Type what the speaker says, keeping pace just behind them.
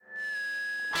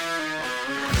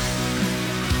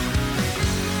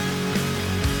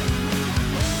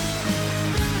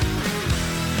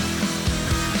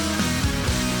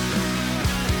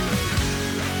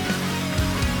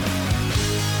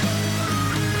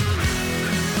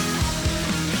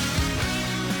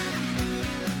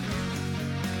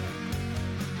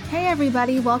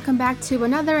everybody, welcome back to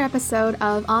another episode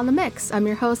of On the Mix. I'm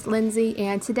your host, Lindsay,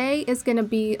 and today is going to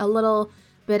be a little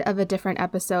bit of a different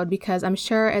episode because I'm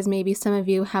sure, as maybe some of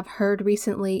you have heard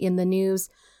recently in the news,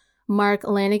 Mark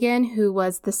Lanegan, who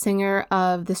was the singer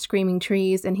of the Screaming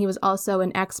Trees, and he was also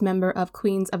an ex-member of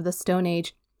Queens of the Stone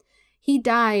Age, he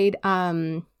died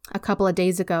a couple of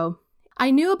days ago.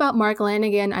 I knew about Mark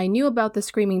Lanegan, I knew about the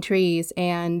Screaming Trees,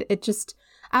 and it just,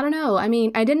 I don't know. I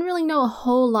mean, I didn't really know a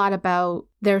whole lot about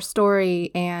their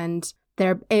story and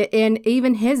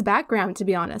even his background, to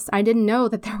be honest. I didn't know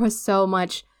that there was so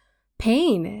much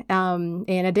pain and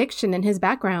addiction in his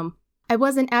background. I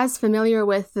wasn't as familiar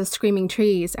with the Screaming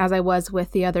Trees as I was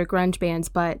with the other grunge bands,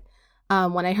 but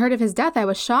when I heard of his death, I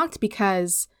was shocked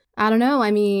because, I don't know,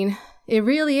 I mean, it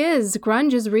really is.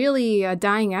 Grunge is really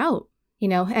dying out. You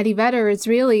know, Eddie Vedder is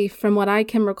really, from what I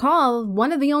can recall,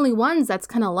 one of the only ones that's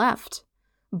kind of left.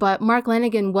 But Mark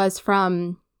Lanegan was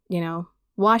from,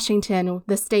 Washington,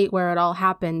 the state where it all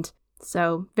happened.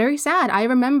 So very sad. I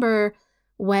remember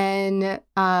when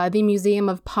the Museum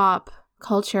of Pop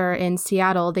Culture in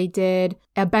Seattle, they did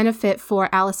a benefit for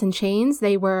Alice in Chains.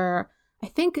 They were, I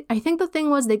think the thing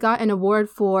was they got an award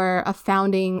for a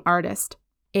founding artist.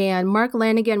 And Mark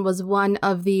Lanegan was one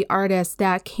of the artists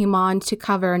that came on to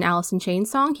cover an Alice in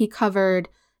Chains song. He covered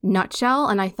Nutshell,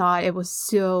 and I thought it was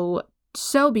so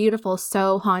beautiful,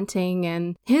 so haunting,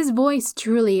 and his voice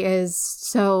truly is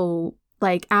so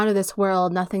out of this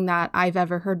world, nothing that I've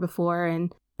ever heard before.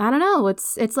 And I don't know,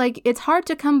 it's hard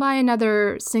to come by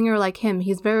another singer like him.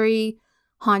 He's very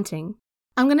haunting.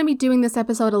 I'm going to be doing this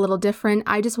episode a little different.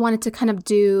 I just wanted to kind of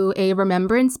do a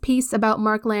remembrance piece about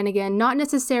Mark Lanegan, not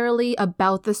necessarily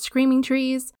about the Screaming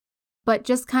Trees, but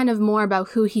just kind of more about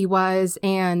who he was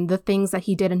and the things that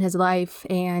he did in his life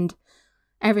and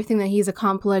everything that he's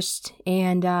accomplished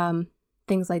and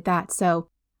things like that. So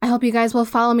I hope you guys will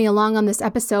follow me along on this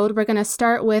episode. We're going to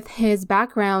start with his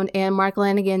background and Mark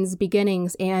Lanegan's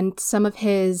beginnings and some of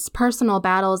his personal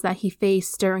battles that he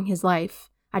faced during his life.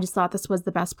 I just thought this was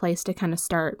the best place to kind of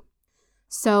start.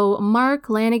 So Mark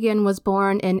Lanegan was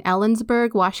born in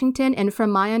Ellensburg, Washington, and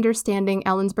from my understanding,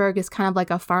 Ellensburg is kind of like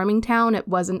a farming town. It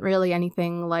wasn't really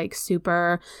anything like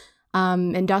super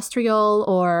industrial,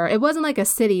 or it wasn't like a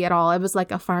city at all. It was like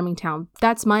a farming town.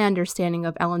 That's my understanding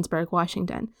of Ellensburg,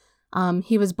 Washington.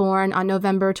 He was born on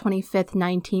November 25th,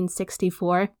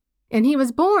 1964. And he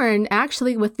was born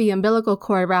actually with the umbilical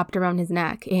cord wrapped around his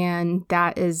neck. And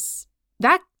that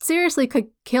seriously could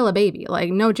kill a baby. Like,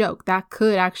 no joke. That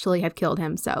could actually have killed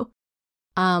him. So,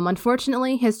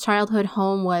 unfortunately, his childhood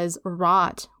home was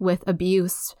wrought with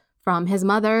abuse from his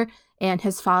mother, and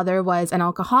his father was an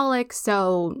alcoholic,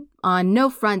 so on no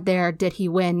front there did he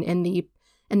win in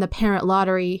the parent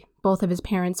lottery. Both of his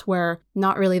parents were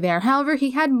not really there. However, he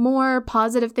had more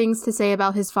positive things to say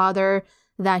about his father,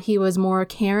 that he was more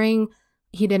caring.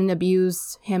 He didn't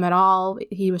abuse him at all.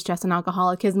 He was just an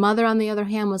alcoholic. His mother, on the other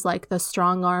hand, was like the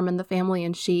strong arm in the family,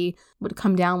 and she would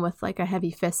come down with like a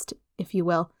heavy fist, if you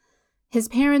will. His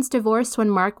parents divorced when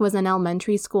Mark was in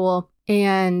elementary school.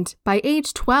 And by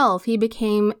age 12, he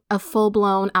became a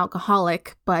full-blown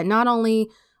alcoholic. But not only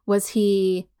was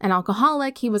he an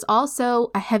alcoholic, he was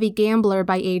also a heavy gambler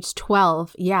by age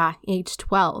 12. Yeah, age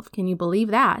 12. Can you believe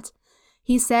that?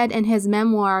 He said in his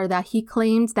memoir that he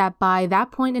claimed that by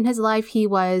that point in his life, he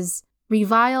was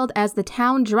reviled as the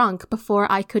town drunk before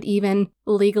I could even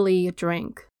legally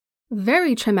drink.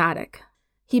 Very traumatic.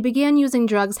 He began using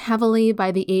drugs heavily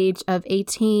by the age of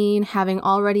 18, having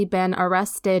already been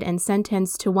arrested and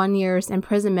sentenced to 1 year's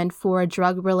imprisonment for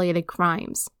drug-related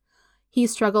crimes. He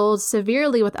struggled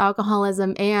severely with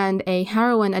alcoholism and a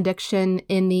heroin addiction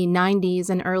in the 90s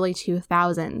and early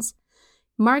 2000s.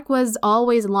 Mark was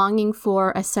always longing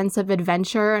for a sense of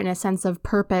adventure and a sense of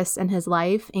purpose in his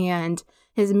life, and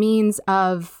his means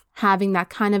of having that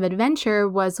kind of adventure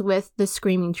was with the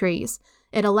Screaming Trees.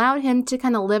 It allowed him to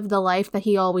kind of live the life that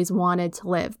he always wanted to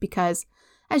live because,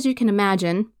 as you can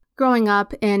imagine, growing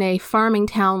up in a farming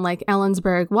town like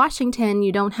Ellensburg, Washington,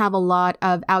 you don't have a lot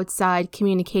of outside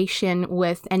communication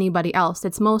with anybody else.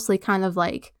 It's mostly kind of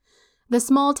like the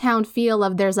small town feel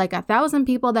of there's like 1,000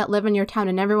 people that live in your town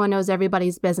and everyone knows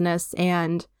everybody's business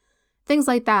and things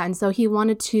like that. And so he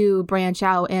wanted to branch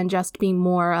out and just be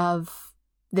more of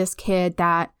this kid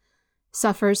that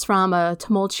suffers from a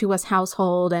tumultuous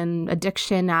household and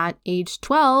addiction at age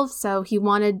 12. So he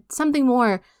wanted something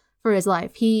more for his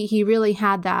life. He really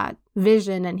had that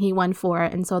vision and he went for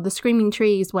it. And so the Screaming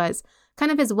Trees was kind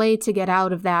of his way to get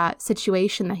out of that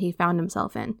situation that he found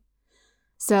himself in.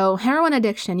 So heroin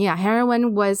addiction,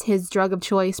 heroin was his drug of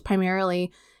choice primarily.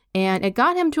 And it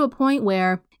got him to a point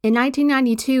where in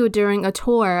 1992, during a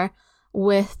tour,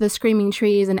 with the Screaming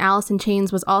Trees, and Alice in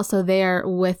Chains was also there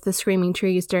with the Screaming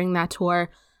Trees during that tour.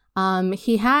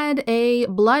 He had a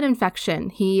blood infection.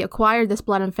 He acquired this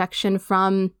blood infection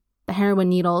from the heroin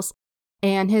needles,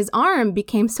 and his arm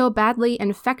became so badly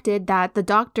infected that the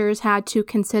doctors had to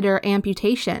consider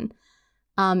amputation.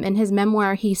 In his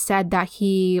memoir, he said that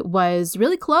he was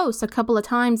really close a couple of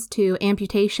times to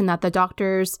amputation, that the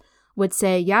doctors would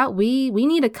say, yeah, we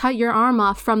need to cut your arm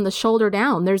off from the shoulder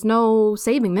down. There's no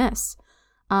saving this.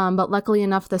 But luckily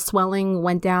enough, the swelling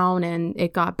went down and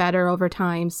it got better over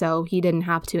time, so he didn't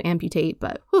have to amputate.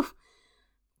 But whew,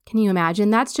 can you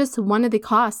imagine? That's just one of the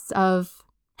costs of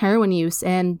heroin use.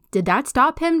 And did that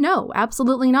stop him? No,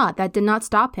 absolutely not. That did not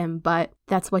stop him, but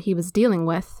that's what he was dealing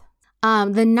with.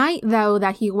 The night, though,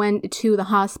 that he went to the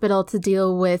hospital to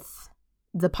deal with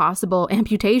the possible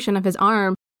amputation of his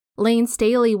arm, Layne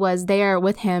Staley was there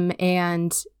with him,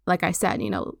 and like I said,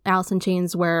 Alice in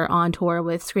Chains were on tour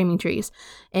with Screaming Trees.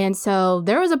 And so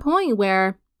there was a point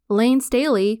where Layne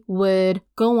Staley would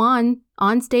go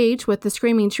on stage with the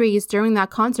Screaming Trees during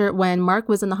that concert when Mark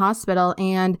was in the hospital,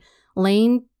 and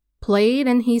Layne played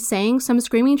and he sang some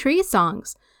Screaming Trees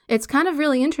songs. It's kind of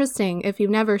really interesting if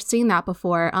you've never seen that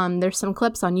before. There's some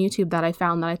clips on YouTube that I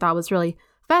found that I thought was really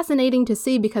fascinating to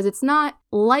see, because it's not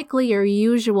likely or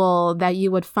usual that you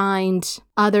would find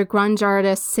other grunge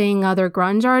artists sing other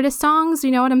grunge artist songs.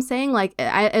 You know what I'm saying? Like,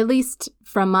 at least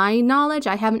from my knowledge,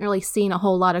 I haven't really seen a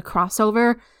whole lot of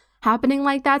crossover happening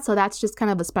like that. So that's just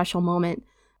kind of a special moment.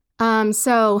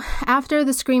 So after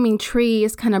the Screaming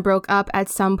Trees kind of broke up at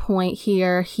some point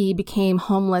here, he became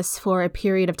homeless for a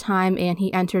period of time and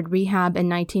he entered rehab in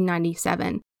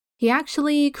 1997. He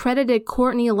actually credited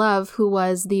Courtney Love, who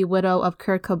was the widow of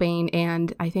Kurt Cobain,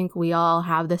 and I think we all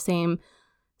have the same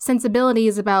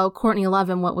sensibilities about Courtney Love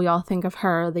and what we all think of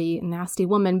her, the nasty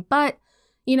woman. But,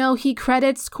 he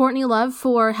credits Courtney Love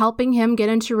for helping him get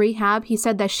into rehab. He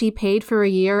said that she paid for a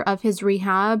year of his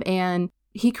rehab, and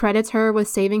he credits her with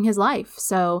saving his life.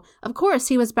 So, of course,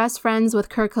 he was best friends with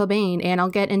Kurt Cobain, and I'll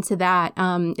get into that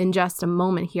in just a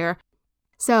moment here.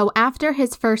 So after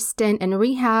his first stint in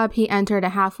rehab, he entered a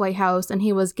halfway house and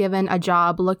he was given a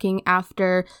job looking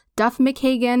after Duff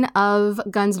McKagan of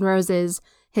Guns N' Roses,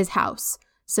 his house.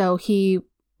 So he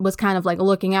was kind of like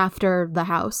looking after the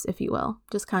house, if you will,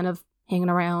 just kind of hanging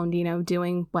around,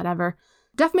 doing whatever.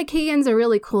 Duff McKagan's a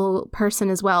really cool person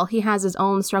as well. He has his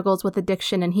own struggles with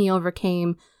addiction and he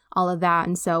overcame all of that.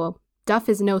 And so Duff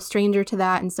is no stranger to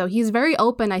that. And so he's very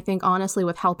open, I think, honestly,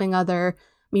 with helping other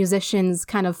musicians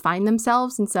kind of find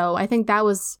themselves. And so I think that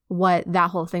was what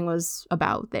that whole thing was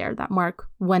about there, that Mark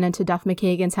went into Duff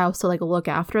McKagan's house to look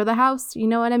after the house. You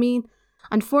know what I mean?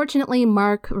 Unfortunately,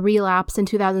 Mark relapsed in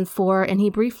 2004 and he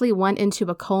briefly went into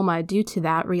a coma due to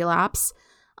that relapse.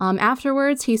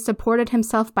 Afterwards, he supported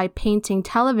himself by painting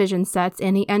television sets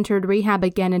and he entered rehab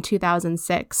again in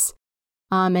 2006.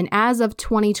 And as of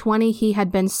 2020, he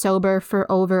had been sober for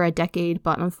over a decade,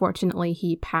 but unfortunately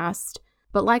he passed.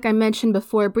 But like I mentioned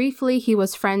before briefly, he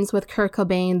was friends with Kurt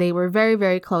Cobain. They were very,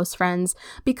 very close friends.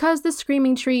 Because the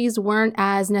Screaming Trees weren't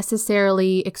as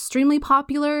necessarily extremely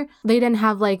popular, they didn't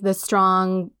have the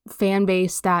strong fan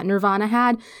base that Nirvana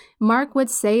had. Mark would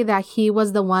say that he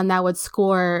was the one that would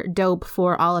score dope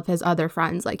for all of his other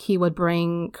friends. He would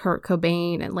bring Kurt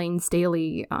Cobain and Layne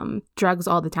Staley drugs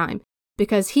all the time.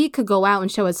 Because he could go out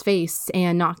and show his face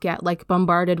and not get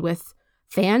bombarded with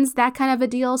fans, that kind of a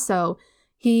deal. So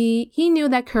He knew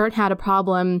that Kurt had a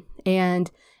problem, and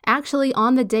actually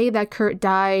on the day that Kurt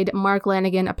died, Mark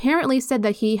Lanegan apparently said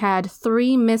that he had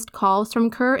 3 missed calls from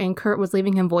Kurt, and Kurt was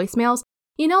leaving him voicemails.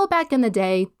 Back in the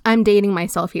day, I'm dating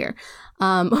myself here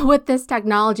with this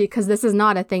technology because this is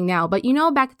not a thing now, but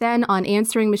back then on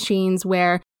answering machines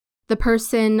where the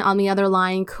person on the other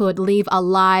line could leave a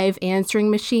live answering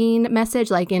machine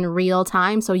message in real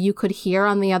time, so you could hear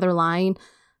on the other line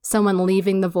someone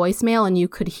leaving the voicemail and you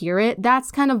could hear it.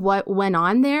 That's kind of what went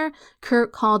on there.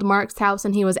 Kurt called Mark's house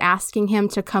and he was asking him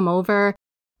to come over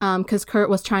because Kurt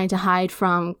was trying to hide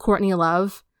from Courtney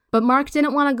Love. But Mark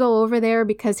didn't want to go over there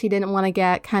because he didn't want to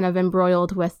get kind of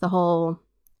embroiled with the whole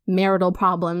marital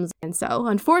problems. And so,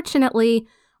 unfortunately,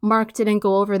 Mark didn't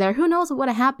go over there. Who knows what would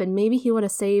have happened? Maybe he would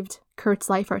have saved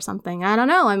Kurt's life or something. I don't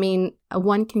know. I mean,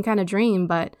 one can kind of dream,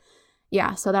 but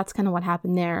yeah, so that's kind of what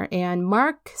happened there. And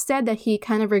Mark said that he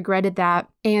kind of regretted that,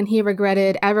 and he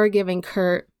regretted ever giving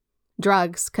Kurt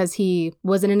drugs because he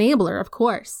was an enabler, of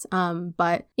course.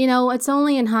 But, it's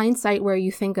only in hindsight where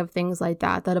you think of things like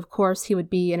that of course he would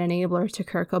be an enabler to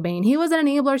Kurt Cobain. He was an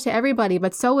enabler to everybody,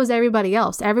 but so was everybody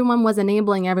else. Everyone was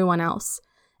enabling everyone else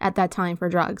at that time for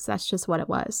drugs. That's just what it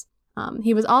was.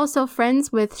 He was also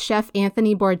friends with Chef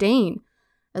Anthony Bourdain.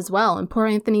 as well. And poor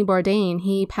Anthony Bourdain,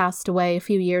 he passed away a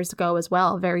few years ago as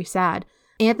well. Very sad.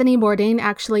 Anthony Bourdain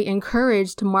actually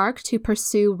encouraged Mark to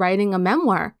pursue writing a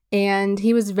memoir. And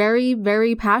he was very,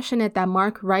 very passionate that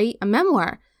Mark write a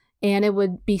memoir. And it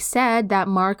would be said that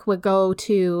Mark would go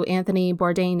to Anthony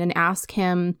Bourdain and ask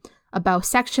him about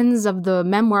sections of the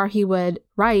memoir he would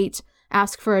write,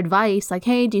 ask for advice, like,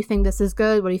 hey, do you think this is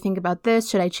good? What do you think about this?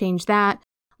 Should I change that?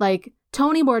 Like,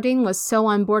 Tony Bourdain was so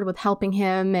on board with helping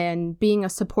him and being a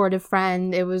supportive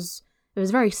friend. It was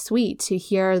very sweet to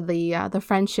hear the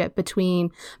friendship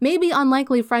between maybe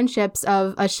unlikely friendships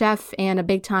of a chef and a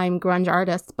big-time grunge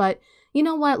artist. But you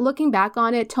know what? Looking back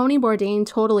on it, Tony Bourdain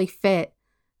totally fit,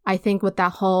 I think, with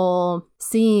that whole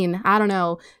scene. I don't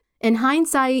know. In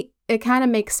hindsight, it kind of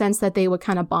makes sense that they would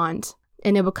kind of bond.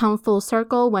 And it would come full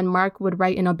circle when Mark would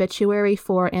write an obituary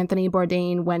for Anthony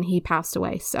Bourdain when he passed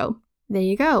away. So there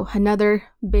you go. Another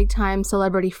big-time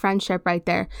celebrity friendship right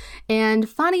there. And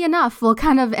funny enough, we'll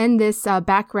kind of end this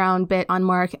background bit on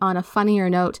Mark on a funnier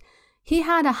note. He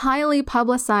had a highly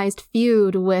publicized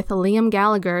feud with Liam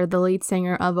Gallagher, the lead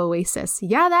singer of Oasis.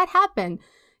 Yeah, that happened.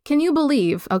 Can you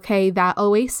believe, okay, that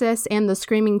Oasis and the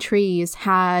Screaming Trees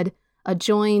had a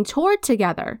joint tour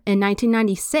together in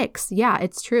 1996? Yeah,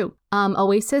 it's true.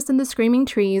 Oasis and the Screaming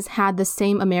Trees had the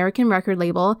same American record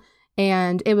label,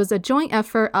 and it was a joint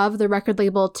effort of the record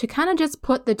label to kind of just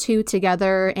put the two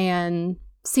together and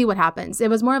see what happens. It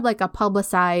was more of like a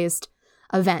publicized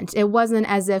event. It wasn't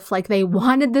as if like they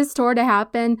wanted this tour to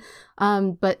happen,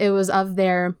 but it was of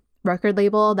their record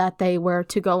label that they were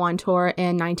to go on tour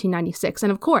in 1996.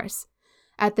 And of course,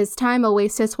 at this time,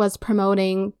 Oasis was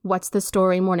promoting What's the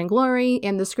Story, Morning Glory,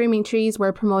 and the Screaming Trees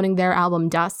were promoting their album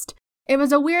Dust. It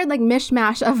was a weird like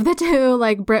mishmash of the two,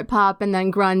 like Britpop and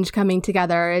then grunge coming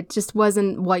together. It just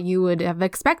wasn't what you would have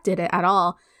expected it at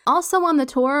all. Also on the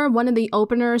tour, one of the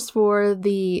openers for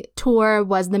the tour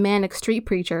was the Manic Street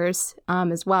Preachers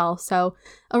as well. So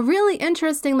a really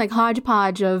interesting like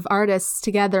hodgepodge of artists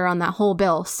together on that whole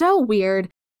bill. So weird,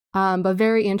 but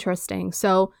very interesting.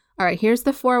 So all right, here's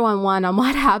the 411 on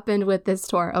what happened with this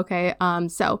tour. Okay,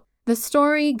 so the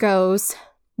story goes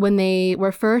when they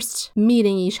were first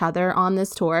meeting each other on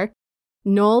this tour,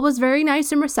 Noel was very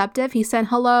nice and receptive. He said,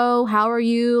 hello, how are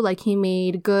you? Like he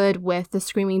made good with the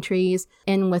Screaming Trees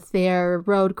and with their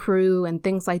road crew and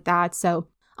things like that. So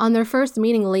on their first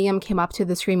meeting, Liam came up to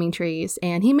the Screaming Trees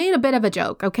and he made a bit of a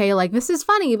joke. Okay, like this is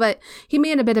funny, but he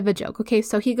made a bit of a joke. Okay,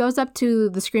 so he goes up to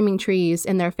the Screaming Trees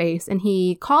in their face and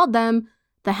he called them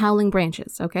the Howling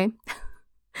Branches. Okay.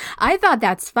 I thought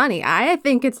that's funny. I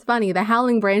think it's funny. The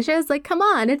Howling Branches, like, come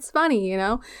on, it's funny, you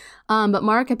know? But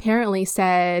Mark apparently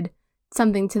said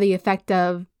something to the effect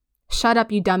of, shut up,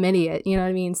 you dumb idiot. You know what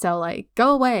I mean? So like,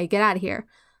 go away, get out of here.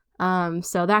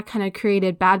 So that kind of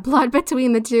created bad blood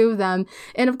between the two of them.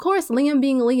 And of course, Liam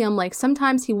being Liam, like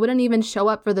sometimes he wouldn't even show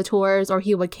up for the tours or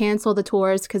he would cancel the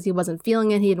tours because he wasn't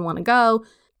feeling it. He didn't want to go.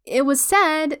 It was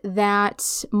said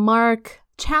that Mark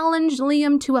challenged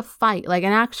Liam to a fight, like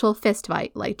an actual fist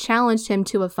fight, like challenged him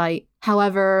to a fight.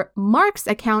 However, Mark's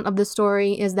account of the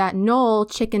story is that Noel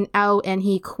chickened out and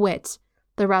he quit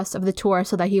the rest of the tour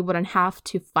so that he wouldn't have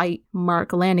to fight Mark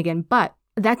Lanegan. But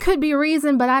that could be a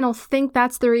reason, but I don't think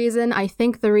that's the reason. I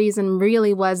think the reason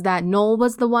really was that Noel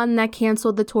was the one that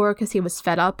canceled the tour because he was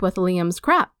fed up with Liam's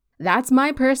crap. That's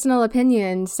my personal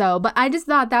opinion. So, but I just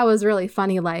thought that was really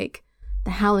funny, like,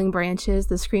 the Howling Branches,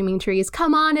 the Screaming Trees.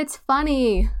 Come on, it's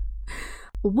funny.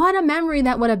 What a memory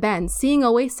that would have been. Seeing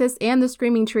Oasis and the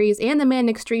Screaming Trees and the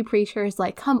Manic Street Preachers,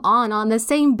 like, come on the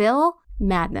same bill?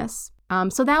 Madness.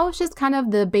 So that was just kind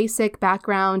of the basic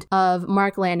background of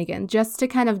Mark Lanegan, just to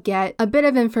kind of get a bit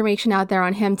of information out there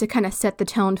on him to kind of set the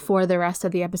tone for the rest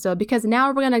of the episode. Because now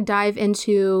we're going to dive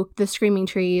into the Screaming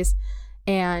Trees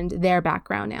and their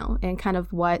background now and kind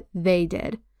of what they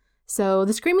did. So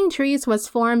the Screaming Trees was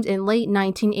formed in late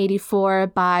 1984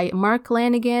 by Mark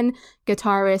Lanegan,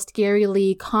 guitarist Gary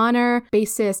Lee Conner,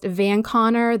 bassist Van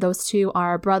Conner, those two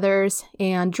are brothers,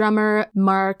 and drummer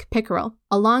Mark Pickerel.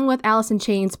 Along with Alice in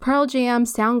Chains, Pearl Jam,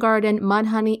 Soundgarden,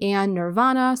 Mudhoney, and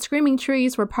Nirvana, Screaming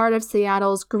Trees were part of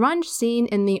Seattle's grunge scene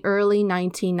in the early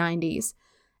 1990s.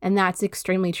 And that's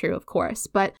extremely true, of course.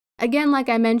 But again, like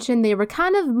I mentioned, they were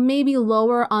kind of maybe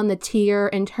lower on the tier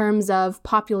in terms of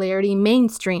popularity,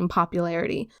 mainstream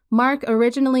popularity. Mark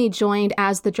originally joined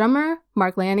as the drummer,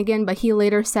 Mark Lanegan, but he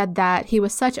later said that he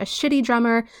was such a shitty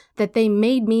drummer that they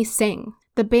made me sing.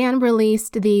 The band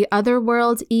released the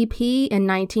Otherworld EP in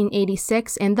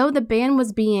 1986, and though the band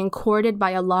was being courted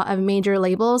by a lot of major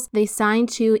labels, they signed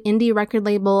to indie record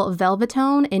label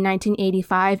Velvetone in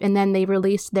 1985, and then they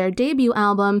released their debut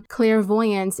album,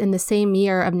 Clairvoyance, in the same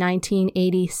year of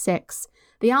 1986.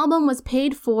 The album was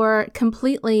paid for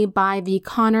completely by the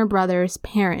Connor brothers'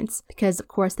 parents because, of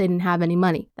course, they didn't have any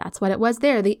money. That's what it was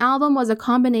there. The album was a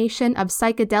combination of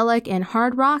psychedelic and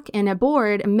hard rock, and it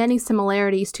bore many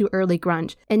similarities to early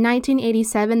grunge. In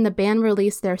 1987, the band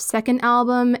released their second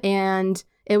album, and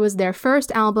it was their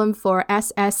first album for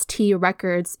SST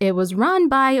Records. It was run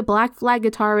by Black Flag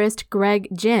guitarist Greg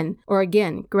Ginn.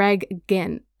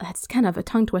 That's kind of a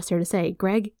tongue twister to say,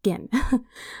 Greg Ginn.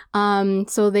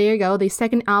 So there you go. The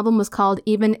second album was called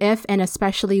Even If and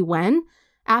Especially When.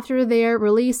 After their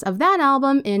release of that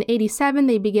album in 87,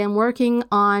 they began working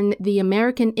on the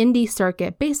American indie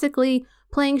circuit, basically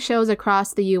playing shows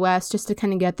across the US just to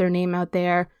kind of get their name out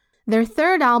there. Their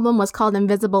third album was called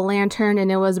Invisible Lantern,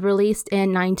 and it was released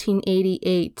in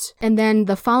 1988. And then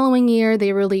the following year,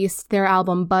 they released their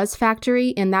album Buzz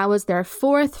Factory, and that was their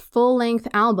fourth full-length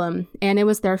album, and it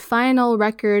was their final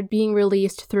record being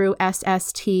released through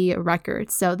SST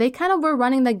Records. So they kind of were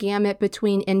running the gamut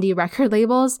between indie record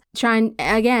labels, trying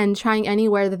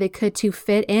anywhere that they could to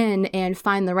fit in and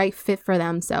find the right fit for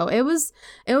them. So it was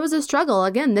a struggle.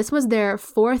 Again, this was their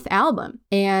fourth album,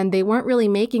 and they weren't really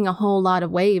making a whole lot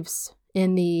of waves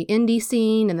in the indie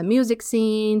scene and the music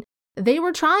scene. They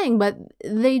were trying, but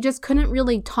they just couldn't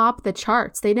really top the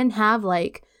charts. They didn't have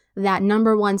like that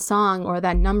number one song or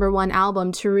that number one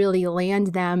album to really land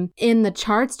them in the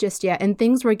charts just yet, and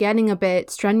things were getting a bit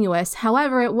strenuous.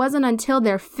 However, it wasn't until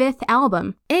their fifth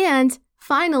album, and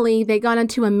finally they got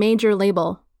into a major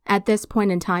label at this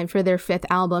point in time for their fifth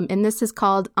album, and this is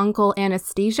called Uncle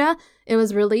Anesthesia. It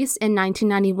was released in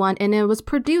 1991, and it was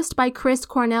produced by Chris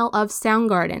Cornell of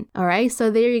Soundgarden. All right, so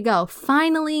there you go.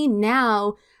 Finally,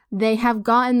 now they have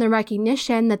gotten the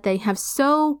recognition that they have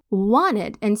so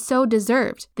wanted and so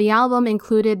deserved. The album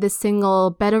included the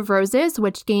single Bed of Roses,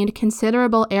 which gained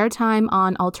considerable airtime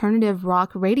on alternative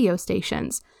rock radio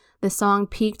stations. The song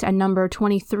peaked at number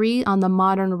 23 on the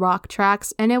modern rock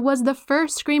tracks, and it was the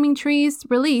first Screaming Trees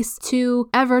release to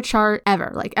ever chart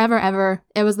ever. Like ever.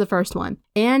 It was the first one.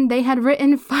 And they had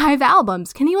written 5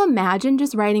 albums. Can you imagine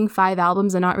just writing 5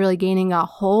 albums and not really gaining a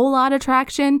whole lot of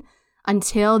traction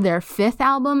until their 5th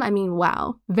album? I mean,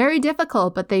 wow. Very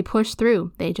difficult, but they pushed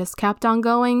through. They just kept on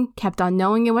going, kept on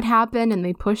knowing it would happen, and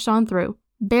they pushed on through.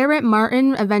 Barrett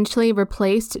Martin eventually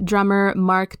replaced drummer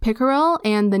Mark Pickerel,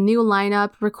 and the new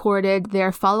lineup recorded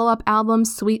their follow-up album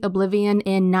Sweet Oblivion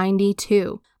in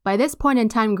 92. By this point in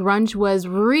time, grunge was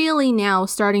really now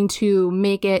starting to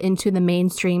make it into the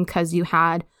mainstream because you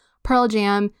had Pearl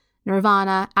Jam,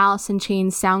 Nirvana, Alice in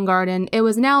Chains, Soundgarden. It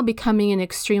was now becoming an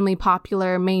extremely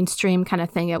popular mainstream kind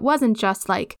of thing. It wasn't just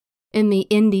like in the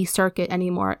indie circuit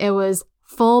anymore. It was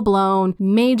full-blown,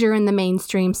 major in the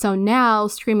mainstream, so now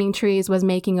Screaming Trees was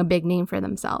making a big name for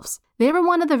themselves. They were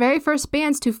one of the very first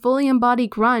bands to fully embody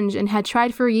grunge and had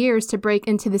tried for years to break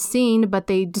into the scene, but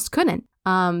they just couldn't.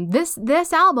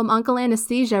 This album, Uncle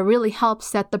Anesthesia, really helped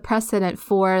set the precedent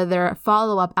for their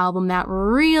follow-up album that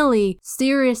really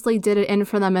seriously did it in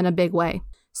for them in a big way.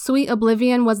 Sweet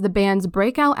Oblivion was the band's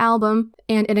breakout album,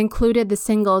 and it included the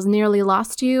singles Nearly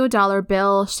Lost You, Dollar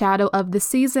Bill, Shadow of the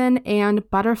Season, and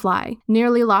Butterfly.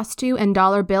 Nearly Lost You and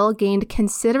Dollar Bill gained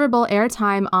considerable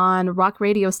airtime on rock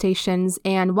radio stations,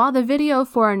 and while the video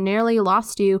for Nearly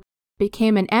Lost You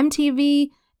became an MTV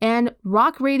and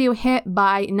rock radio hit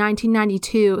by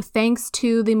 1992 thanks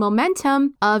to the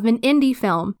momentum of an indie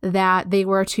film that they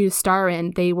were to star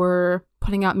in. They were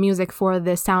putting out music for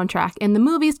the soundtrack, and the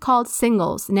movie's called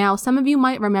Singles. Now, some of you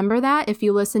might remember that if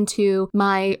you listen to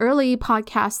my early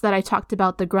podcast that I talked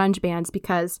about the grunge bands,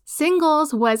 because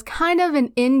Singles was kind of an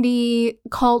indie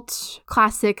cult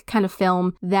classic kind of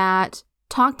film that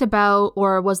talked about,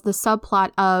 or was the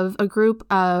subplot of, a group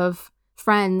of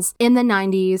friends in the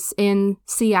 90s in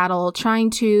Seattle trying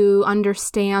to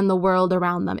understand the world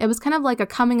around them. It was kind of like a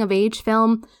coming of age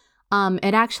film.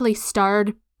 It actually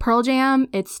starred Pearl Jam,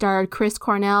 it starred Chris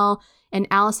Cornell, and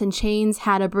Alice in Chains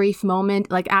had a brief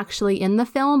moment like actually in the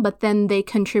film, but then they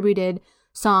contributed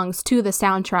songs to the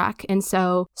soundtrack, and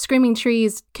so Screaming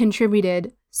Trees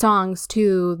contributed songs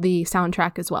to the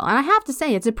soundtrack as well. And I have to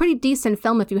say, it's a pretty decent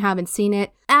film if you haven't seen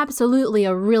it. Absolutely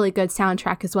a really good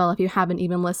soundtrack as well if you haven't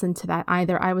even listened to that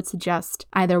either. I would suggest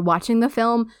either watching the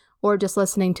film or just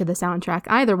listening to the soundtrack,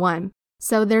 either one.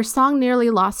 So their song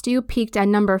Nearly Lost You peaked at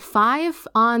number 5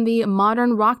 on the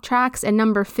modern rock tracks and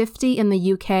number 50 in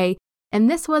the UK, and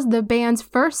this was the band's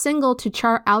first single to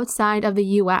chart outside of the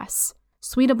US.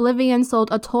 Sweet Oblivion sold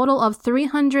a total of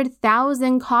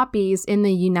 300,000 copies in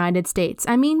the United States.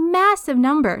 I mean, massive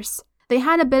numbers. They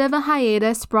had a bit of a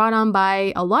hiatus brought on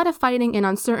by a lot of fighting and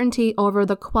uncertainty over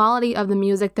the quality of the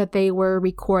music that they were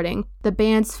recording. The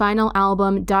band's final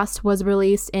album, Dust, was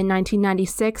released in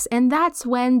 1996, and that's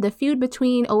when the feud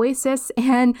between Oasis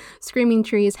and Screaming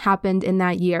Trees happened in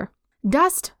that year.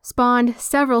 Dust spawned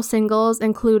several singles,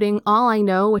 including All I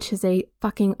Know, which is a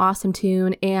fucking awesome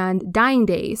tune, and Dying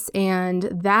Days, and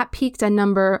that peaked at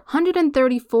number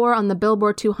 134 on the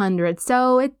Billboard 200,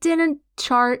 so it didn't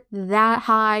chart that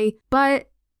high, but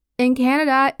in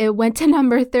Canada, it went to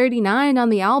number 39 on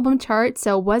the album chart,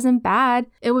 so it wasn't bad.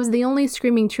 It was the only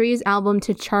Screaming Trees album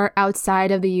to chart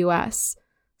outside of the US.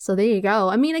 So there you go.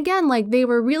 I mean, again, like, they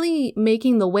were really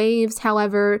making the waves.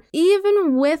 However,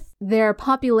 even with their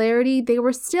popularity, they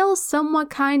were still somewhat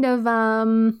kind of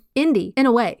indie in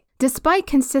a way. Despite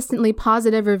consistently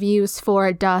positive reviews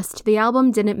for Dust, the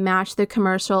album didn't match the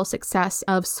commercial success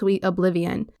of Sweet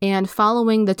Oblivion. And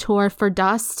following the tour for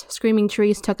Dust, Screaming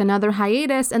Trees took another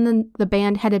hiatus, and then the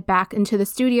band headed back into the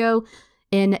studio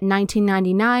in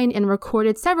 1999 and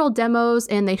recorded several demos,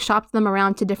 and they shopped them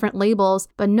around to different labels,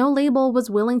 but no label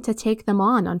was willing to take them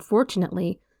on,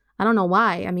 unfortunately. I don't know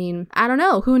why. I mean, I don't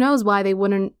know. Who knows why they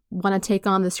wouldn't want to take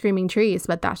on the Screaming Trees,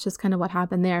 but that's just kind of what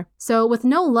happened there. So with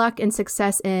no luck and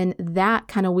success in that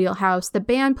kind of wheelhouse, the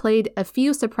band played a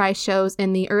few surprise shows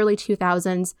in the early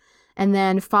 2000s, and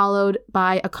then followed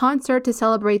by a concert to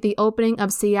celebrate the opening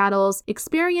of Seattle's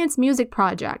Experience Music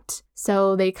Project.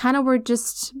 So they kind of were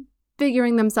just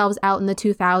figuring themselves out in the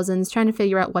 2000s, trying to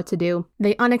figure out what to do.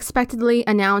 They unexpectedly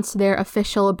announced their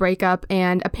official breakup,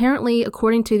 and apparently,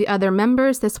 according to the other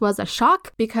members, this was a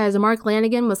shock because Mark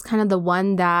Lanegan was kind of the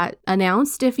one that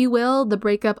announced, if you will, the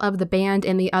breakup of the band,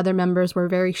 and the other members were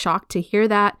very shocked to hear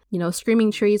that. You know, Screaming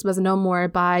Trees was no more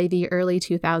by the early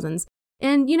 2000s.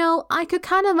 And, you know, I could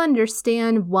kind of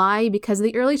understand why, because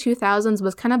the early 2000s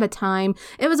was kind of a time,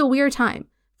 it was a weird time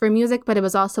for music, but it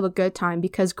was also a good time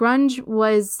because grunge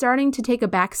was starting to take a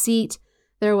back seat.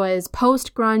 There was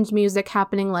post-grunge music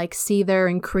happening like Seether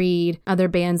and Creed, other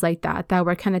bands like that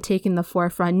were kind of taking the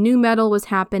forefront. Nu metal was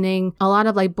happening, a lot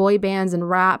of like boy bands and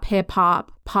rap,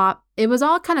 hip-hop, pop. It was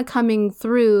all kind of coming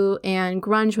through, and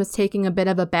grunge was taking a bit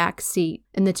of a back seat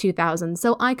in the 2000s.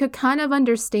 So I could kind of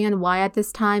understand why at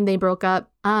this time they broke up.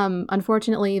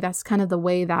 Unfortunately, that's kind of the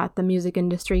way that the music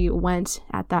industry went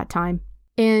at that time.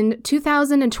 In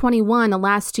 2021,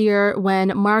 last year,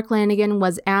 when Mark Lanegan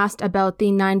was asked about the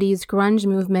 90s grunge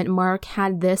movement, Mark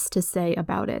had this to say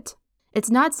about it. "It's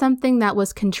not something that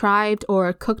was contrived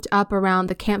or cooked up around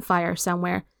the campfire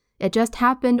somewhere. It just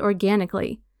happened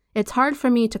organically. It's hard for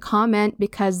me to comment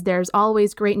because there's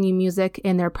always great new music,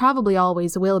 and there probably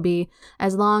always will be,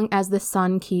 as long as the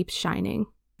sun keeps shining."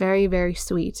 Very, very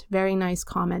sweet. Very nice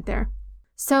comment there.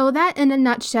 So that, in a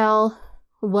nutshell,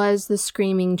 was the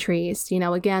Screaming Trees. You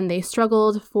know, again, they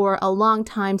struggled for a long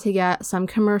time to get some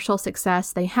commercial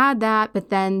success. They had that, but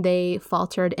then they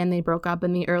faltered and they broke up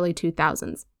in the early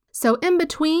 2000s. So in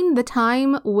between the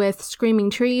time with Screaming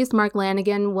Trees, Mark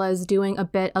Lanegan was doing a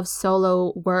bit of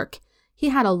solo work. He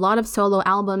had a lot of solo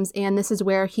albums, and this is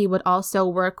where he would also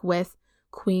work with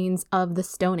Queens of the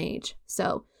Stone Age.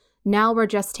 So now we're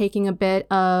just taking a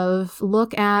bit of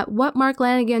look at what Mark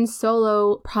Lanegan's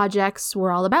solo projects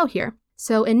were all about here.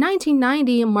 So in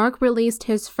 1990, Mark released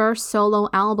his first solo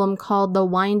album called The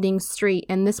Winding Street,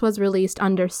 and this was released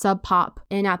under Sub Pop.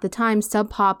 And at the time, Sub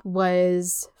Pop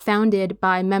was founded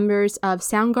by members of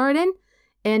Soundgarden,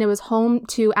 and it was home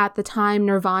to, at the time,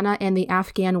 Nirvana and the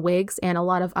Afghan Whigs and a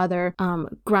lot of other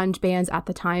grunge bands at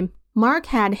the time. Mark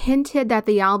had hinted that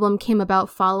the album came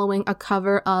about following a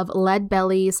cover of Lead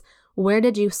Belly's Where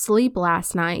Did You Sleep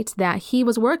Last Night that he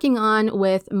was working on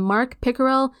with Mark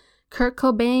Pickerel, Kurt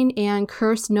Cobain, and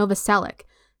Kirst Novoselic.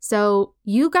 So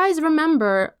you guys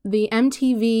remember the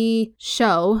MTV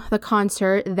show, the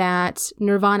concert that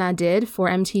Nirvana did for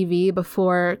MTV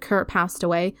before Kurt passed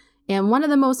away. And one of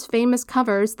the most famous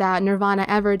covers that Nirvana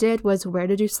ever did was Where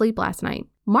Did You Sleep Last Night?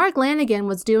 Mark Lanegan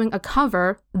was doing that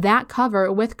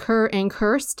cover with Kurt and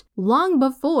Kirst long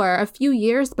before, a few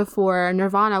years before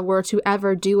Nirvana were to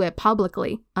ever do it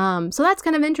publicly. So that's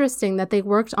kind of interesting that they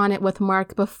worked on it with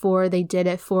Mark before they did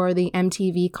it for the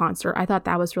MTV concert. I thought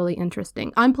that was really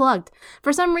interesting. Unplugged.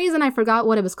 For some reason, I forgot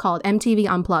what it was called. MTV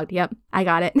Unplugged. Yep, I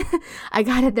got it. I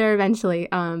got it there eventually.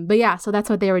 But yeah, so that's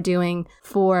what they were doing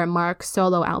for Mark's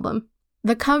solo album.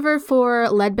 The cover for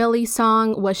Lead Belly's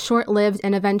song was short-lived,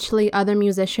 and eventually other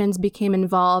musicians became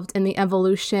involved in the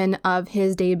evolution of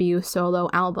his debut solo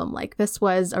album. Like, this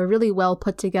was a really well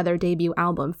put together debut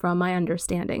album from my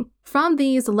understanding. From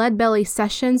these Lead Belly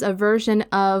sessions, a version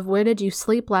of Where Did You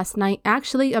Sleep Last Night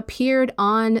actually appeared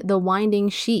on The Winding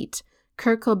Sheet.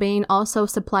 Kurt Cobain also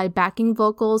supplied backing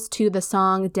vocals to the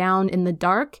song Down in the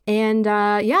Dark. And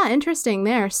yeah, interesting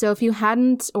there. So if you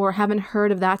hadn't or haven't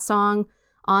heard of that song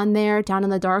on there, Down in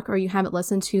the Dark, or you haven't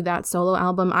listened to that solo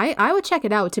album, I would check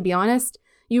it out, to be honest.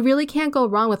 You really can't go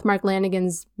wrong with Mark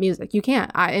Lanegan's music. You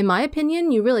can't. In my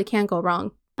opinion, you really can't go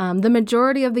wrong. The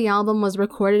majority of the album was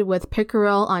recorded with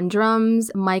Pickerel on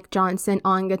drums, Mike Johnson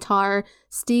on guitar,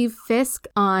 Steve Fisk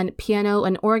on piano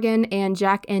and organ, and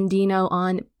Jack Endino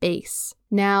on bass.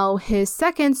 Now, his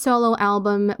second solo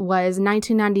album was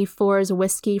 1994's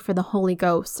Whiskey for the Holy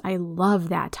Ghost. I love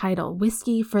that title,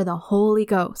 Whiskey for the Holy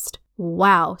Ghost.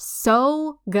 Wow,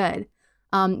 so good.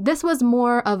 This was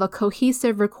more of a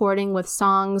cohesive recording with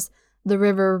songs The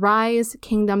River Rise,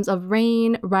 Kingdoms of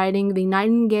Rain, Riding the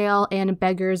Nightingale, and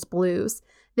Beggar's Blues.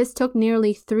 This took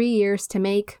nearly 3 years to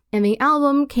make, and the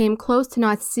album came close to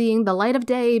not seeing the light of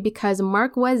day because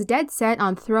Mark was dead set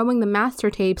on throwing the master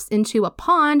tapes into a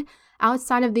pond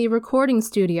outside of the recording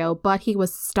studio, but he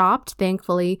was stopped,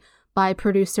 thankfully, by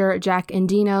producer Jack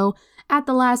Endino at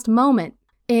the last moment.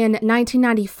 In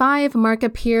 1995, Mark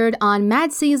appeared on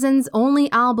Mad Season's only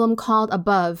album called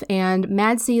Above, and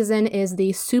Mad Season is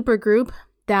the supergroup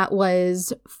that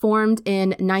was formed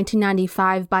in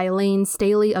 1995 by Lane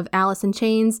Staley of Alice in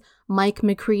Chains, Mike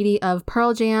McCready of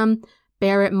Pearl Jam,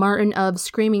 Barrett Martin of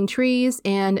Screaming Trees,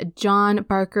 and John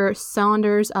Barker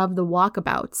Saunders of The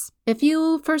Walkabouts. If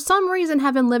you, for some reason,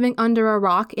 have been living under a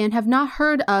rock and have not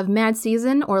heard of Mad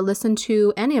Season or listened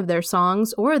to any of their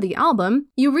songs or the album,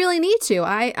 you really need to.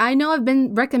 I know I've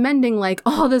been recommending like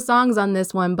all the songs on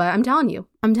this one, but I'm telling you,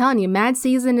 Mad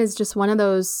Season is just one of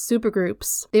those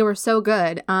supergroups. They were so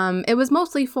good. It was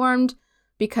mostly formed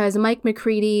because Mike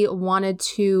McCready wanted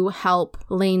to help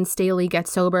Lane Staley get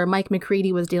sober. Mike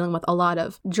McCready was dealing with a lot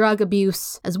of drug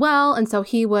abuse as well, and so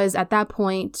he was at that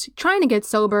point trying to get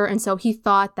sober, and so he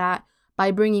thought that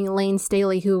by bringing Lane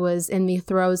Staley, who was in the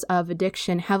throes of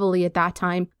addiction heavily at that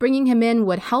time, bringing him in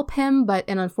would help him, but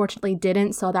it unfortunately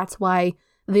didn't, so that's why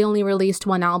they only released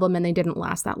one album and they didn't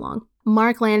last that long.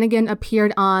 Mark Lanegan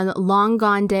appeared on Long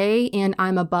Gone Day and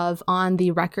I'm Above on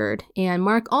the record, and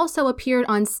Mark also appeared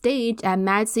on stage at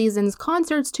Mad Season's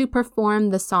concerts to perform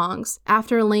the songs.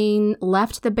 After Lane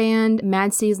left the band,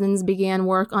 Mad Seasons began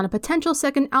work on a potential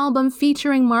second album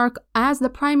featuring Mark as the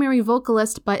primary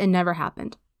vocalist, but it never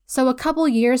happened. So a couple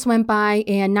years went by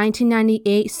and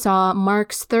 1998 saw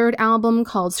Mark's third album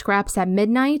called Scraps at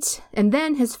Midnight, and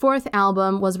then his fourth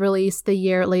album was released the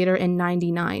year later in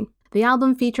 99. The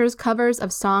album features covers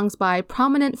of songs by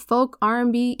prominent folk,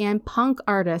 R&B, and punk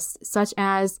artists such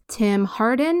as Tim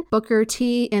Hardin, Booker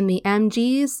T and the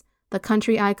MGs, the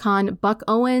country icon Buck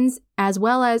Owens, as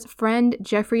well as friend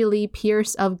Jeffrey Lee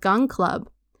Pierce of Gun Club.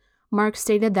 Mark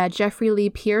stated that Jeffrey Lee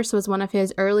Pierce was one of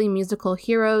his early musical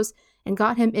heroes and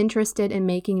got him interested in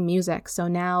making music. So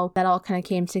now that all kind of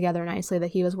came together nicely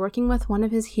that he was working with one of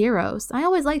his heroes. I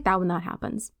always like that when that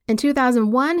happens. In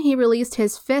 2001, he released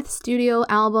his fifth studio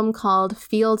album called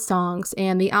Field Songs,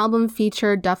 and the album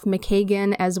featured Duff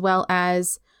McKagan as well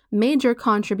as major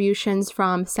contributions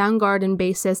from Soundgarden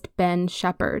bassist Ben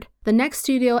Shepherd. The next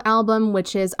studio album,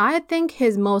 which is I think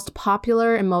his most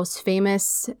popular and most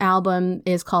famous album,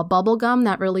 is called Bubblegum,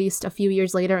 that released a few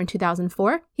years later in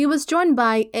 2004. He was joined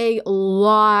by a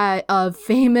lot of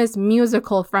famous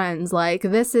musical friends. Like,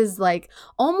 this is like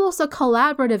almost a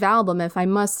collaborative album, if I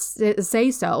must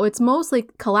say so. It's mostly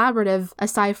collaborative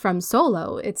aside from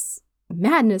solo. It's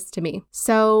madness to me.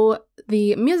 So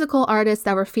the musical artists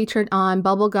that were featured on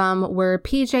Bubblegum were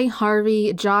PJ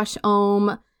Harvey, Josh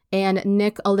Ohm, and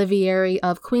Nick Olivieri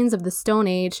of Queens of the Stone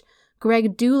Age,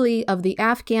 Greg Dooley of the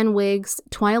Afghan Wigs,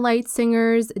 Twilight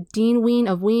Singers, Dean Ween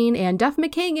of Ween, and Duff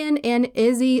McKagan and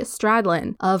Izzy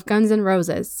Stradlin of Guns N'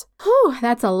 Roses. Whew,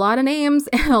 that's a lot of names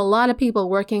and a lot of people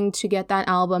working to get that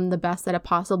album the best that it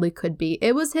possibly could be.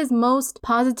 It was his most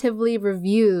positively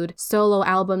reviewed solo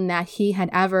album that he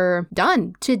had ever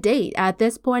done to date. At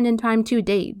this point in time to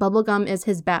date, Bubblegum is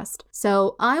his best.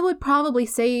 So I would probably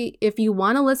say if you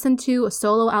want to listen to a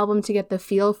solo album to get the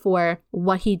feel for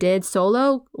what he did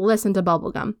solo, listen to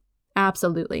Bubblegum.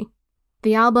 Absolutely.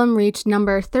 The album reached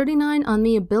number 39 on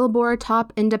the Billboard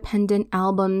Top Independent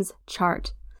Albums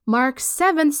chart. Mark's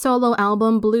seventh solo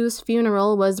album, Blues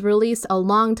Funeral, was released a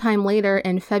long time later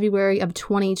in February of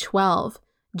 2012.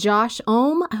 Josh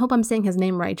Ohm, I hope I'm saying his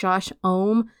name right, Josh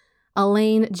Ohm,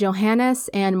 Elaine Johannes,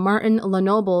 and Martin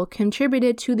Lenoble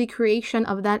contributed to the creation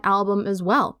of that album as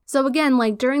well. So again,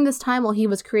 like during this time while he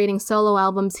was creating solo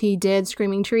albums, he did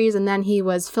Screaming Trees, and then he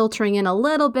was filtering in a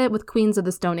little bit with Queens of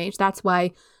the Stone Age. That's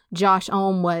why Josh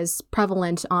Ohm was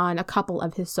prevalent on a couple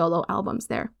of his solo albums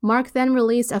there. Mark then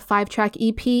released a 5-track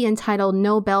EP entitled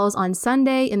No Bells on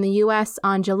Sunday in the US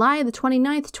on July the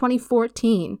 29th,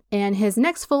 2014. And his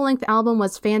next full-length album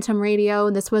was Phantom Radio.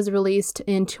 This was released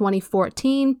in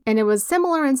 2014, and it was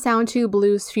similar in sound to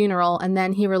Blues Funeral, and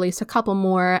then he released a couple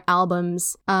more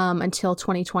albums until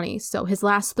 2020. So his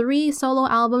last 3 solo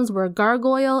albums were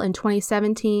Gargoyle in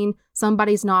 2017,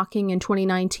 Somebody's Knocking in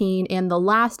 2019, and the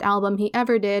last album he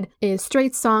ever did is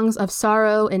Straight Songs of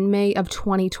Sorrow in May of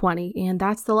 2020. And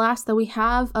that's the last that we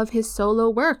have of his solo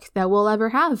work that we'll ever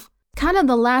have. Kind of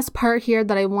the last part here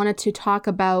that I wanted to talk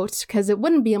about, because it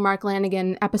wouldn't be a Mark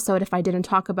Lanegan episode if I didn't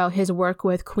talk about his work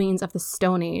with Queens of the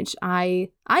Stone Age. I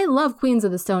love Queens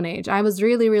of the Stone Age. I was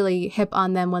really, really hip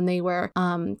on them when they were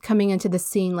coming into the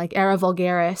scene, like Era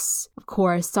Vulgaris, of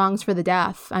course, Songs for the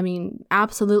Deaf. I mean,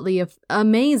 absolutely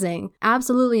amazing.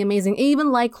 Absolutely amazing.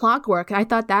 Even like Clockwork. I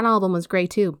thought that album was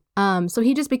great too. So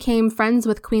he just became friends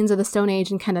with Queens of the Stone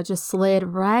Age and kind of just slid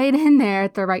right in there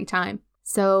at the right time.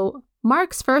 So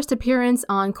Mark's first appearance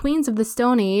on Queens of the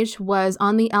Stone Age was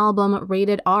on the album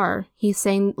Rated R. He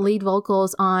sang lead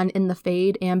vocals on In the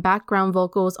Fade and background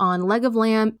vocals on Leg of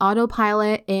Lamb,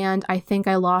 Autopilot, and I Think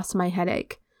I Lost My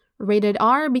Headache. Rated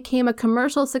R became a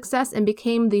commercial success and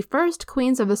became the first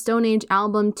Queens of the Stone Age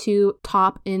album to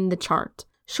top in the chart.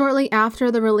 Shortly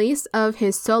after the release of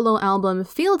his solo album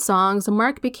Field Songs,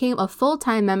 Mark became a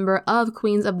full-time member of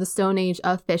Queens of the Stone Age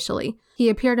officially. He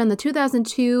appeared on the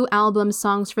 2002 album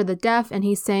Songs for the Deaf, and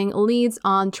he sang leads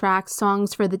on tracks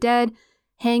Songs for the Dead,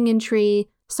 Hangin' Tree,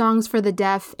 Songs for the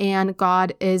Deaf, and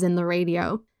God Is in the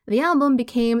Radio. The album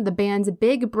became the band's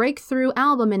big breakthrough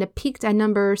album, and it peaked at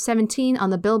number 17 on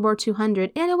the Billboard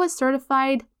 200, and it was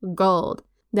certified gold.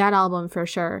 That album for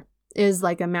sure is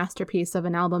like a masterpiece of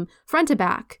an album front to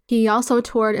back. He also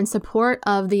toured in support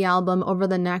of the album over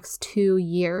the next 2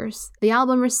 years. The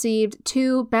album received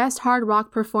 2 Best Hard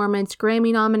Rock Performance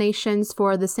Grammy nominations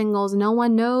for the singles No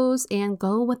One Knows and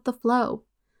Go With the Flow.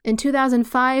 In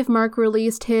 2005, Mark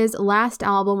released his last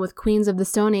album with Queens of the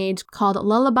Stone Age called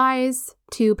Lullabies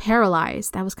to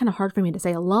Paralyze. That was kind of hard for me to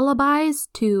say. Lullabies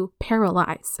to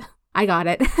Paralyze. I got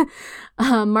it.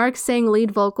 Mark sang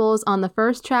lead vocals on the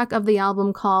first track of the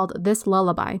album called This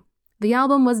Lullaby. The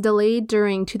album was delayed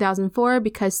during 2004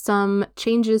 because some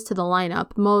changes to the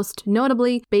lineup. Most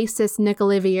notably, bassist Nick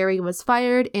Olivieri was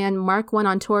fired and Mark went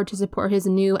on tour to support his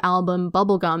new album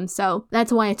Bubblegum, so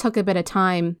that's why it took a bit of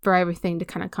time for everything to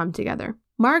kind of come together.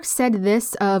 Mark said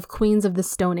this of Queens of the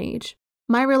Stone Age: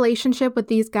 "My relationship with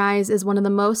these guys is one of the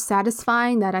most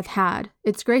satisfying that I've had.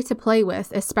 It's great to play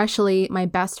with, especially my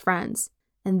best friends."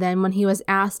 And then when he was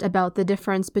asked about the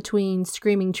difference between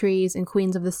Screaming Trees and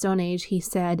Queens of the Stone Age, he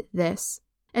said this: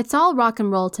 "It's all rock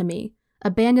and roll to me.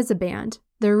 A band is a band.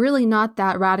 They're really not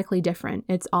that radically different.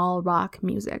 It's all rock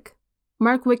music."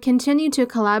 Mark would continue to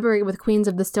collaborate with Queens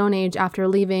of the Stone Age after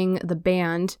leaving the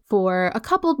band for a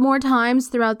couple more times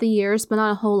throughout the years, but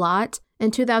not a whole lot. In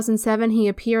 2007, he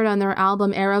appeared on their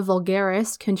album Era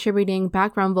Vulgaris, contributing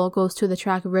background vocals to the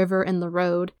track River in the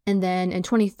Road. And then in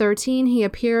 2013, he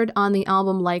appeared on the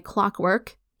album Like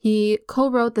Clockwork. He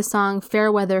co-wrote the song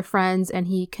Fairweather Friends, and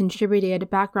he contributed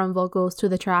background vocals to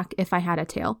the track If I Had a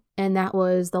Tail. And that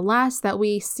was the last that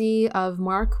we see of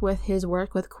Mark with his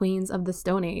work with Queens of the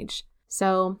Stone Age.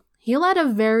 So he led a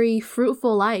very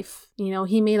fruitful life. You know,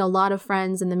 he made a lot of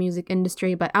friends in the music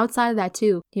industry, but outside of that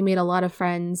too, he made a lot of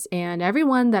friends, and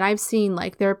everyone that I've seen,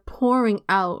 like, they're pouring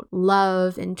out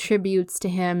love and tributes to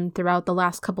him throughout the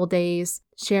last couple days,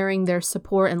 sharing their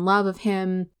support and love of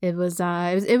him. It was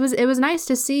nice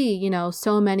to see, you know,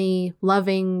 so many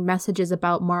loving messages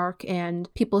about Mark and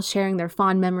people sharing their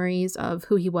fond memories of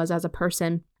who he was as a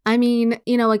person. I mean,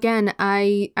 you know, again,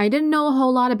 I didn't know a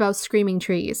whole lot about Screaming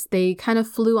Trees. They kind of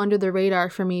flew under the radar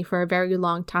for me for a very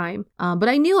long time. But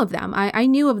I knew of them. I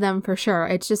knew of them for sure.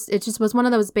 It just was one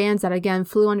of those bands that, again,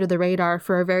 flew under the radar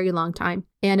for a very long time.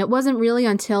 And it wasn't really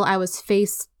until I was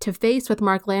face to face with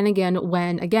Mark Lanegan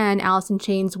when, again, Alice in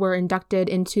Chains were inducted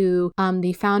into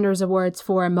the Founders Awards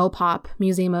for MoPop,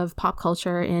 Museum of Pop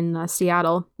Culture in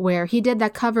Seattle, where he did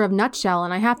that cover of Nutshell.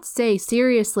 And I have to say,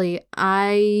 seriously,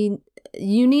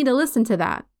 you need to listen to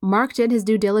that. Mark did his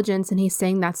due diligence and he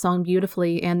sang that song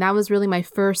beautifully, and that was really my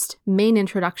first main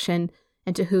introduction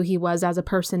into who he was as a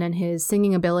person and his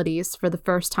singing abilities for the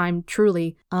first time,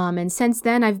 truly. And since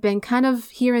then, I've been kind of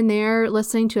here and there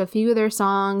listening to a few of their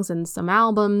songs and some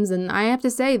albums, and I have to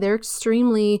say, they're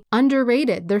extremely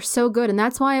underrated. They're so good, and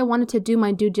that's why I wanted to do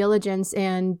my due diligence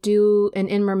and do an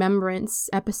In Remembrance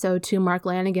episode to Mark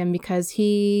Lanegan, because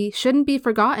he shouldn't be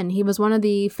forgotten. He was one of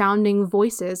the founding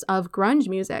voices of grunge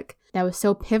music that was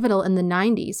so pivotal in the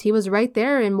 90s. He was right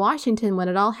there in Washington when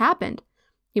it all happened.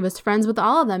 He was friends with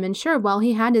all of them, and sure, while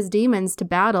he had his demons to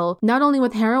battle, not only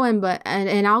with heroin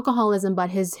and alcoholism,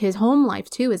 but his home life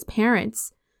too, his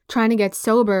parents, trying to get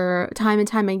sober time and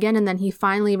time again, and then he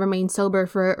finally remained sober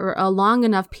for a long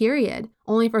enough period,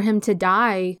 only for him to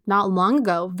die not long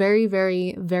ago. Very,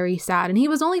 very, very sad. And he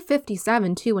was only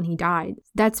 57 too when he died.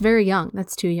 That's very young.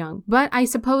 That's too young. But I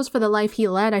suppose for the life he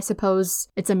led, I suppose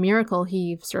it's a miracle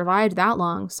he survived that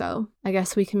long. So I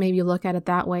guess we can maybe look at it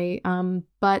that way.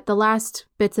 But the last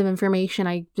bits of information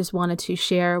I just wanted to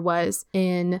share was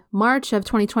in March of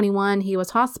 2021, he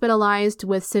was hospitalized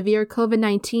with severe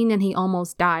COVID-19 and he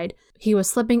almost died. He was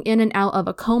slipping in and out of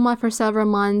a coma for several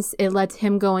months. It led to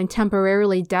him going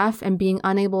temporarily deaf and being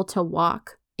unable to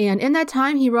walk. And in that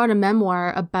time, he wrote a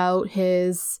memoir about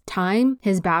his time,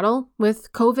 his battle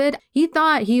with COVID. He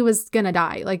thought he was gonna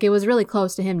die. Like, it was really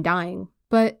close to him dying.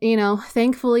 But,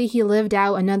 thankfully he lived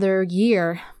out another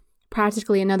year,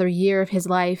 practically another year of his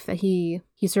life that he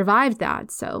survived that.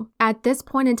 So at this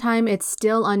point in time, it's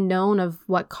still unknown of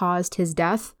what caused his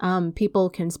death. People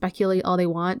can speculate all they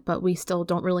want, but we still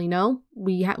don't really know.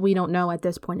 We don't know at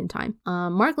this point in time.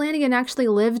 Mark Lanegan actually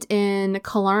lived in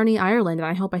Killarney, Ireland. And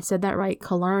I hope I said that right,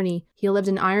 Killarney. He lived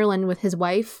in Ireland with his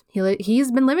wife.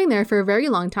 He's been living there for a very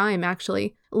long time,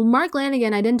 actually. Mark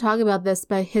Lanegan, I didn't talk about this,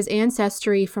 but his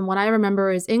ancestry, from what I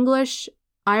remember, is English,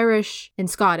 Irish, and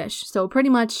Scottish. So pretty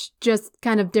much just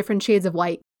kind of different shades of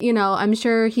white. I'm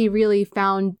sure he really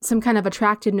found some kind of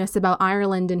attractiveness about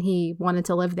Ireland and he wanted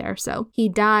to live there. So he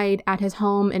died at his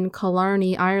home in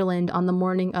Killarney, Ireland on the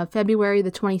morning of February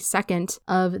the 22nd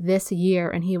of this year,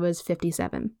 and he was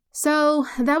 57. So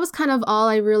that was kind of all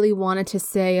I really wanted to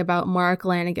say about Mark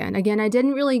Lanegan. Again, I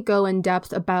didn't really go in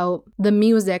depth about the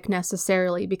music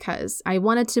necessarily because I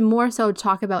wanted to more so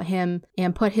talk about him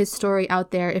and put his story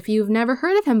out there if you've never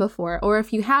heard of him before, or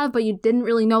if you have but you didn't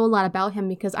really know a lot about him,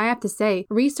 because I have to say,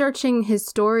 researching his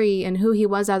story and who he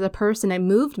was as a person, it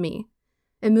moved me.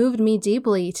 It moved me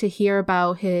deeply to hear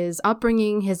about his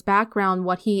upbringing, his background,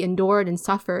 what he endured and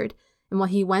suffered, and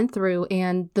what he went through,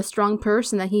 and the strong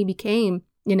person that he became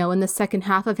in the second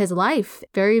half of his life.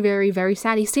 Very, very, very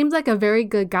sad. He seems like a very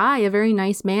good guy, a very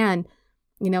nice man.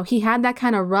 He had that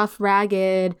kind of rough,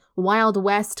 ragged, Wild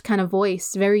West kind of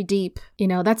voice, very deep.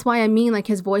 That's why I mean, like,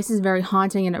 his voice is very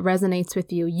haunting and it resonates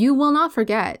with you. You will not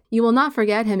forget. You will not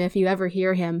forget him if you ever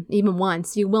hear him, even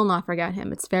once. You will not forget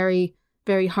him. It's very,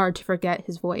 very hard to forget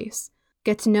his voice.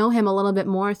 Get to know him a little bit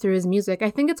more through his music. I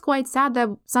think it's quite sad that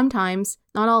sometimes,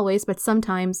 not always, but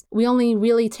sometimes, we only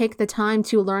really take the time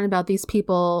to learn about these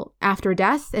people after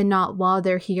death and not while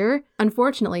they're here,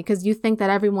 unfortunately, because you think that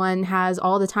everyone has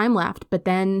all the time left, but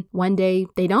then one day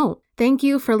they don't. Thank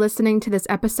you for listening to this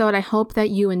episode. I hope that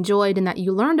you enjoyed and that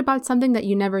you learned about something that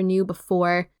you never knew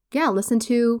before. Yeah, listen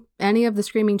to any of the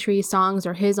Screaming Trees songs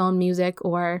or his own music,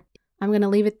 or I'm going to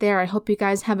leave it there. I hope you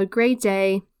guys have a great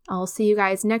day. I'll see you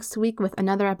guys next week with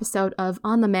another episode of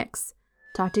On the Mix.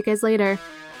 Talk to you guys later.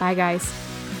 Bye, guys.